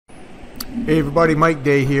Hey everybody, Mike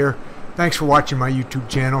Day here. Thanks for watching my YouTube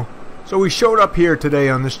channel. So we showed up here today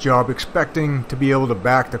on this job expecting to be able to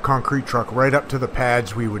back the concrete truck right up to the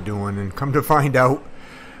pads we were doing, and come to find out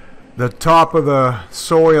the top of the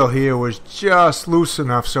soil here was just loose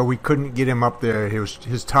enough so we couldn't get him up there.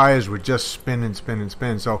 His tires would just spin and spin and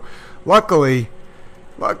spin. So luckily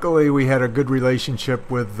we had a good relationship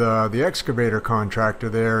with the excavator contractor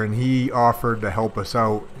there, and he offered to help us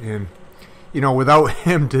out. And you know, without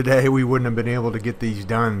him today we wouldn't have been able to get these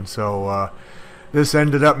done. So this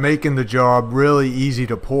ended up making the job really easy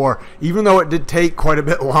to pour, even though it did take quite a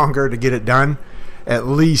bit longer to get it done. At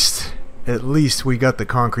least we got the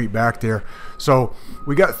concrete back there. So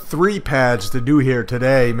we got 3 pads to do here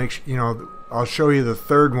today. Make sure, you know, I'll show you the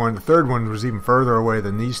third one. The third one was even further away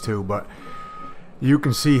than these two, but you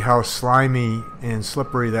can see how slimy and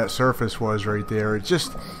slippery that surface was right there. It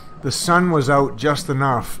just, the sun was out just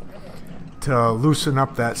enough to loosen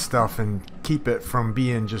up that stuff and keep it from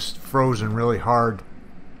being just frozen really hard.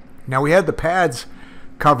 Now we had the pads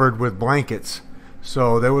covered with blankets,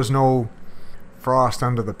 so there was no frost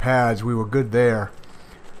under the pads. We were good there.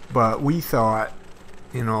 But we thought,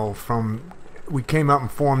 you know, we came up and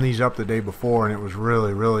formed these up the day before, and it was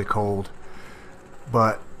really cold.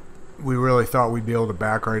 But we really thought we'd be able to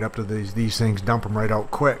back right up to these things, dump them right out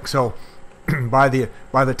quick. So by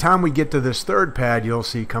the time we get to this third pad, you'll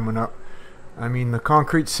see coming up, I mean, the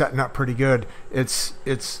concrete's setting up pretty good. It's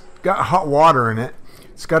got hot water in it.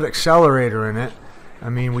 It's got Excavator in it. I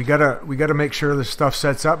mean, we gotta make sure this stuff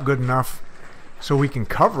sets up good enough so we can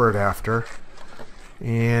cover it after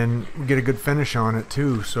and get a good finish on it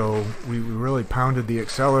too. So we really pounded the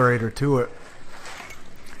Excavator to it.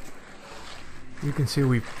 You can see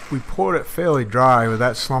we poured it fairly dry with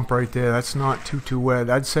that slump right there. That's not too wet.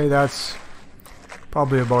 I'd say that's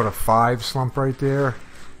probably about a 5 slump right there,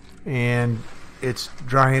 and it's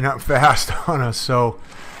drying up fast on us. So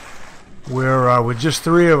we're with just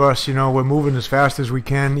 3 of us, you know, we're moving as fast as we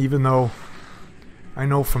can, even though I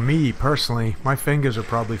know for me personally my fingers are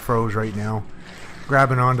probably froze right now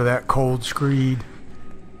grabbing onto that cold screed.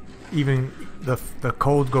 Even the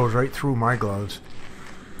cold goes right through my gloves.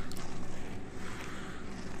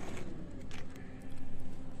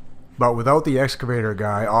 But without the excavator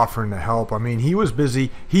guy offering to help, I mean, he was busy.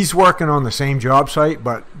 He's working on the same job site,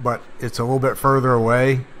 but it's a little bit further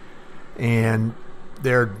away, and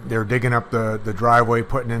they're digging up the driveway,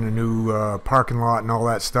 putting in a new parking lot and all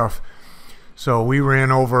that stuff. So we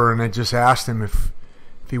ran over and I just asked him if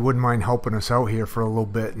he wouldn't mind helping us out here for a little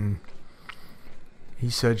bit, and he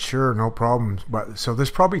said sure, no problems. But so this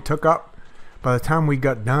probably took up, by the time we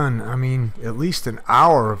got done, I mean, at least an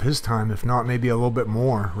hour of his time, if not maybe a little bit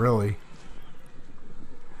more, really.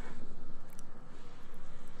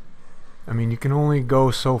 I mean, you can only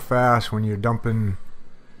go so fast when you're dumping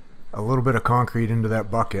a little bit of concrete into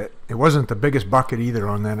that bucket. It wasn't the biggest bucket either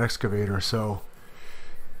on that excavator, so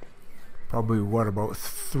probably, what, about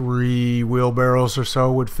 3 wheelbarrows or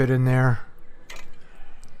so would fit in there.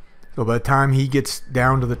 So by the time he gets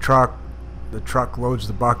down to the truck loads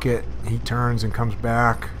the bucket, he turns and comes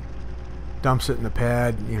back, dumps it in the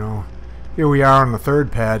pad. You know, here we are on the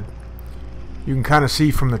 3rd pad. You can kind of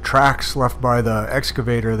see from the tracks left by the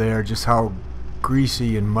excavator there just how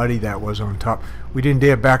greasy and muddy that was on top. We didn't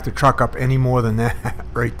dare back the truck up any more than that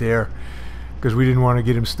right there, because we didn't want to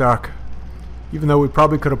get him stuck. Even though we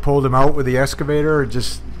probably could have pulled him out with the excavator, it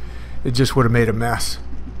just would have made a mess.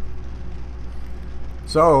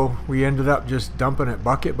 So we ended up just dumping it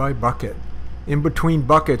bucket by bucket. In between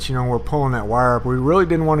buckets, you know, we're pulling that wire up. We really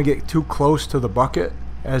didn't want to get too close to the bucket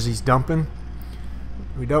as he's dumping.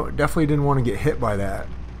 We definitely didn't want to get hit by that.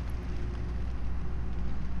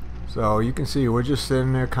 So you can see we're just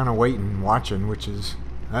sitting there kind of waiting, watching,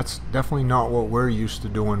 that's definitely not what we're used to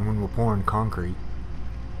doing when we're pouring concrete.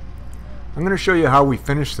 I'm going to show you how we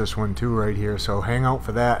finish this one too right here, so hang out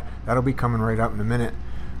for that. That'll be coming right up in a minute.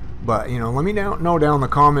 But, you know, let me know down in the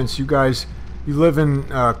comments, you guys, you live in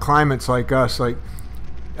climates like us. Like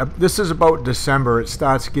this is about December. It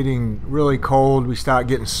starts getting really cold. We start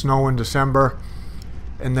getting snow in December,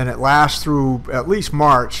 and then it lasts through at least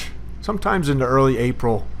March, sometimes into early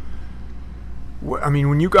April. I mean,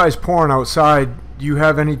 when you guys pouring outside, do you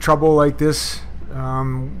have any trouble like this?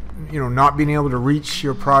 You know, not being able to reach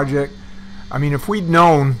your project? I mean, if we'd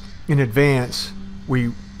known in advance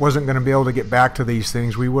we wasn't going to be able to get back to these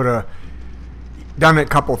things, we would have done a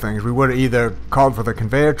couple things. We would have either called for the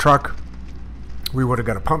conveyor truck, we would have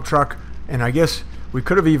got a pump truck, and I guess we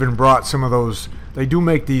could have even brought some of those. They do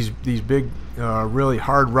make these big really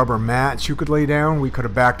hard rubber mats you could lay down. We could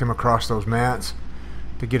have backed him across those mats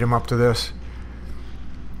to get him up to this.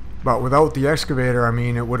 But without the excavator, I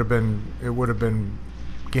mean, it would have been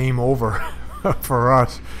game over for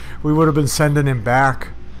us. We would have been sending him back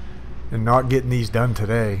and not getting these done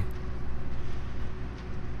today.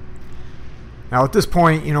 Now at this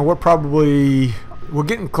point, you know, we're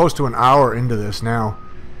getting close to an hour into this now,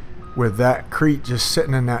 with that crete just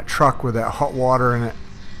sitting in that truck with that hot water in it,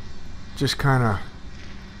 just kind of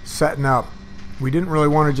setting up. We didn't really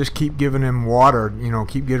want to just keep giving him water, you know,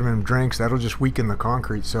 keep giving him drinks. That'll just weaken the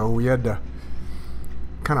concrete. So we had to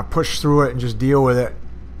kind of push through it and just deal with it,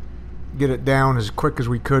 get it down as quick as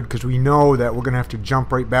we could, because we know that we're going to have to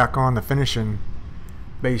jump right back on the finishing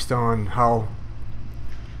based on how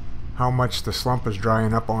much the slump is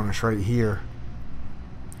drying up on us right here.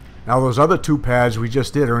 Now those other two pads we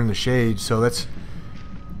just did are in the shade, so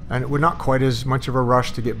and we're not quite as much of a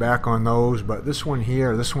rush to get back on those, but this one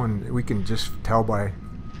here, we can just tell by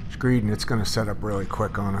screeding it's going to set up really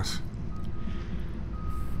quick on us.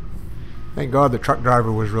 Thank God the truck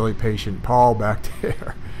driver was really patient, Paul back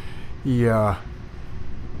there. He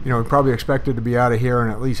you know, he probably expected to be out of here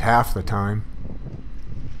in at least half the time.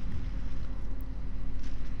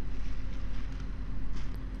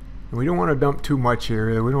 And we don't want to dump too much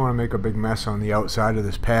here. We don't want to make a big mess on the outside of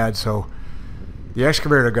this pad, so the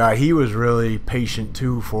excavator guy, he was really patient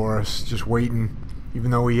too for us, just waiting,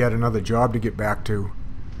 even though he had another job to get back to.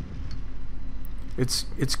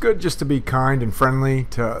 It's good just to be kind and friendly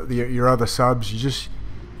to your other subs.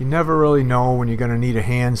 You never really know when you're going to need a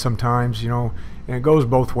hand sometimes, you know, and it goes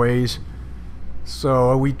both ways.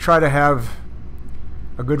 So we try to have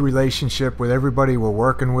a good relationship with everybody we're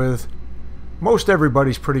working with. Most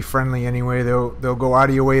everybody's pretty friendly anyway. They'll go out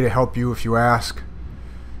of your way to help you if you ask.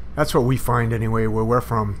 That's what we find anyway where we're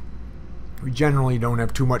from. We generally don't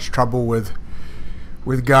have too much trouble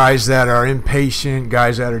with guys that are impatient,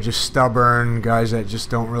 guys that are just stubborn, guys that just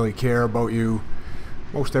don't really care about you.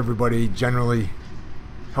 Most everybody generally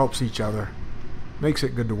helps each other. Makes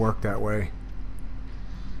it good to work that way.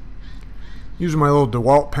 Using my little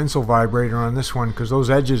DeWalt pencil vibrator on this one because those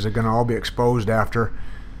edges are going to all be exposed after.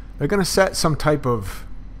 They're going to set some type of,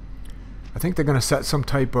 I think they're going to set some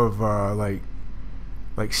type of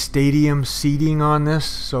like stadium seating on this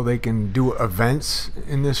so they can do events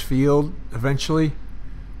in this field eventually.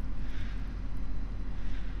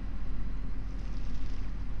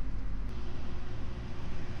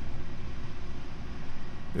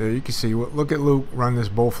 There you can see, look at Luke run this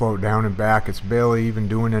bull float down and back. It's barely even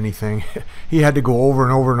doing anything. He had to go over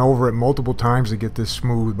and over and over it multiple times to get this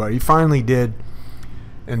smooth, but he finally did.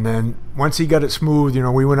 And then once he got it smooth, you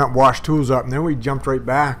know, we went up, washed tools up, and then we jumped right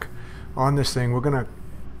back on this thing. We're going to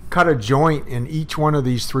cut a joint in each one of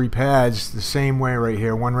these three pads the same way right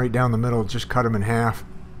here. One right down the middle, just cut them in half.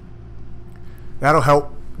 That'll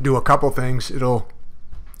help do a couple things.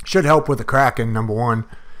 Should help with the cracking, number one.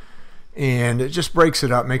 And it just breaks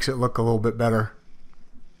it up, makes it look a little bit better.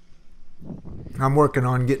 I'm working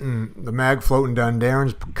on getting the mag floating done.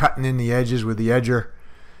 Darren's cutting in the edges with the edger,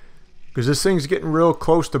 because this thing's getting real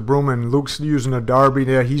close to brooming. Luke's using a Darby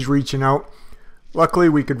there. He's reaching out. Luckily,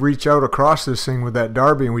 we could reach out across this thing with that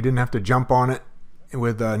Darby, and we didn't have to jump on it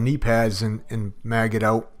with knee pads and mag it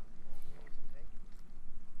out.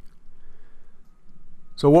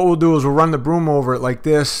 So what we'll do is we'll run the broom over it like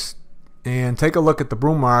this and take a look at the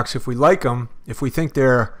broom marks. If we like them, if we think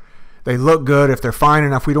they look good, if they're fine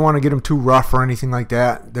enough, we don't want to get them too rough or anything like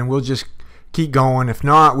that, then we'll just keep going. If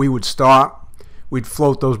not, we would stop. We'd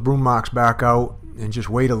float those broom marks back out and just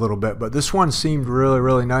wait a little bit. But this one seemed really,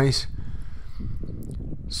 really nice.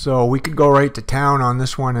 So we could go right to town on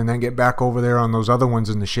this one and then get back over there on those other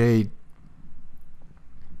ones in the shade.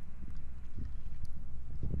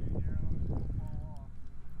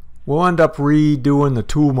 We'll end up redoing the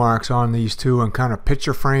tool marks on these two and kind of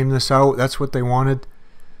picture frame this out. That's what they wanted.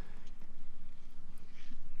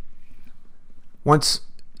 Once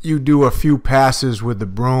you do a few passes with the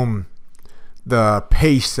broom, the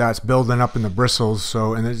paste starts building up in the bristles,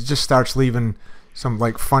 and it just starts leaving some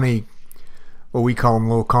like funny, what we call them,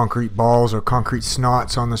 little concrete balls or concrete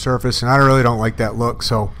snots on the surface, and I really don't like that look.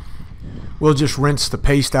 So we'll just rinse the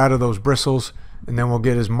paste out of those bristles, and then we'll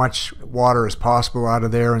get as much water as possible out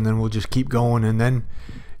of there, and then we'll just keep going, and then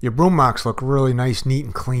your broom marks look really nice, neat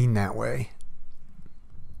and clean that way.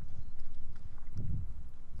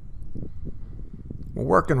 We're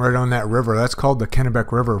working right on that river. That's called the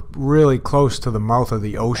Kennebec River, really close to the mouth of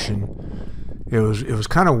the ocean. It was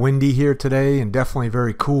kind of windy here today and definitely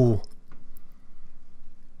very cool.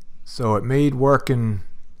 So it made working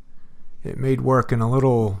a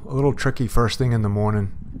little tricky first thing in the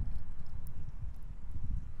morning.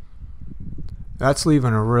 That's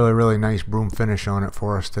leaving a really nice broom finish on it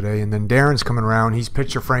for us today. And then Darren's coming around. He's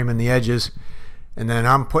picture framing the edges. And then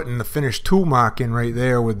I'm putting the finished tool mark in right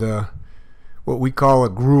there with the what we call a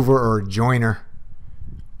groover or a joiner.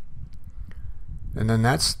 And then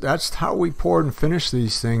that's how we poured and finished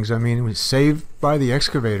these things. I mean, it was saved by the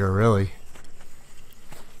excavator, really.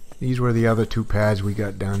 These were the other 2 pads we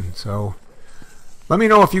got done. So let me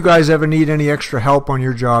know if you guys ever need any extra help on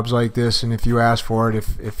your jobs like this, and if you ask for it,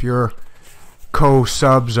 if your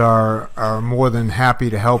co-subs are more than happy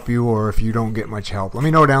to help you, or if you don't get much help. Let me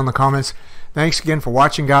know down in the comments. Thanks again for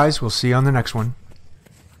watching, guys. We'll see you on the next one.